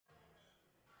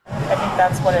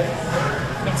that's what it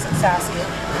makes it sassy,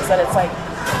 is that it's like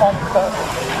home cooked.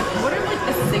 What are like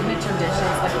the signature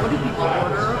dishes? Like what do people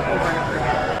order over and over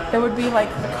again? It would be like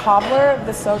the cobbler,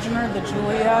 the sojourner, the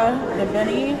Julia, the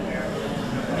Benny,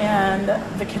 and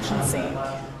the kitchen sink.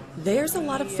 There's a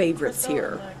lot of favorites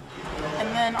here. And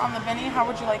then on the Benny, how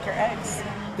would you like your eggs?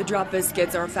 The drop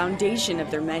biscuits are a foundation of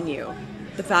their menu.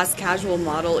 The fast casual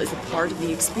model is a part of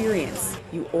the experience.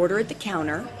 You order at the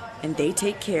counter, and they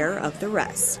take care of the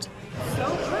rest. So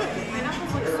good.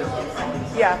 Pineapples look so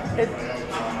different. Yeah,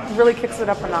 it really kicks it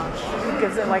up a notch. It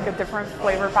gives it like a different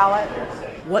flavor palette.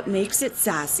 What makes it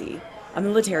sassy? A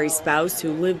military spouse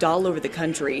who lived all over the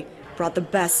country brought the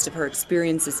best of her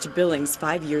experiences to Billings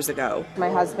 5 years ago. My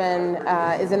husband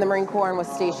is in the Marine Corps and was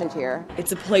stationed here.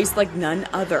 It's a place like none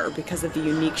other because of the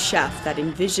unique chef that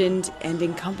envisioned and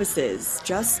encompasses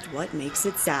just what makes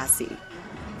it sassy.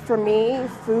 For me,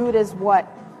 food is what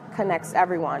connects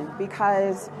everyone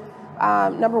because,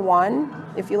 number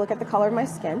one, if you look at the color of my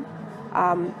skin,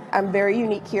 I'm very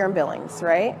unique here in Billings,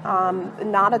 right?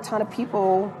 Not a ton of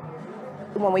people,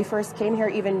 when we first came here,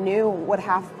 even knew what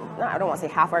I don't want to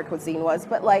say half our cuisine was,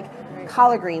 but like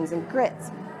collard greens and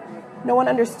grits. No one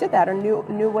understood that or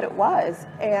knew what it was.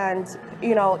 And,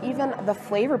 you know, even the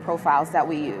flavor profiles that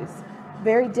we use,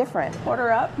 very different.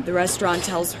 Order up. The restaurant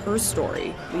tells her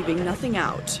story, leaving nothing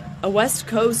out. A West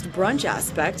Coast brunch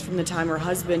aspect from the time her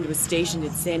husband was stationed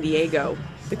in San Diego.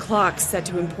 The clock set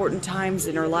to important times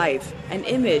in her life, an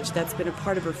image that's been a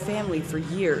part of her family for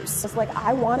years. It's like,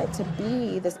 I want it to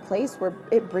be this place where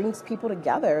it brings people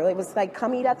together. It was like,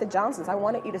 come eat at the Johnsons. I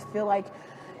wanted you to feel like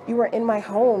you were in my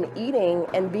home eating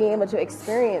and being able to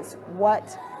experience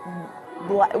what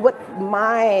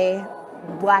my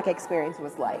Black experience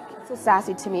was like. So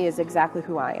sassy to me is exactly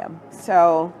who I am.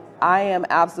 So I am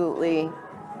absolutely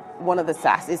one of the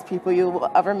sassiest people you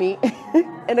will ever meet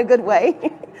in a good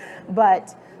way.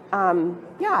 But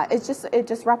yeah, it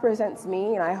just represents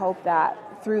me, and I hope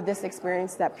that through this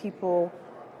experience that people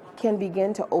can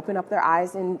begin to open up their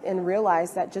eyes and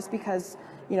realize that just because,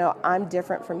 you know, I'm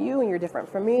different from you and you're different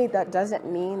from me, that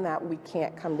doesn't mean that we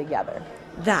can't come together.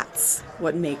 That's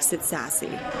what makes it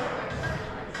sassy.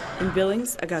 In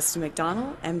Billings, Augusta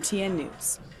McDonald, MTN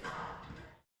News.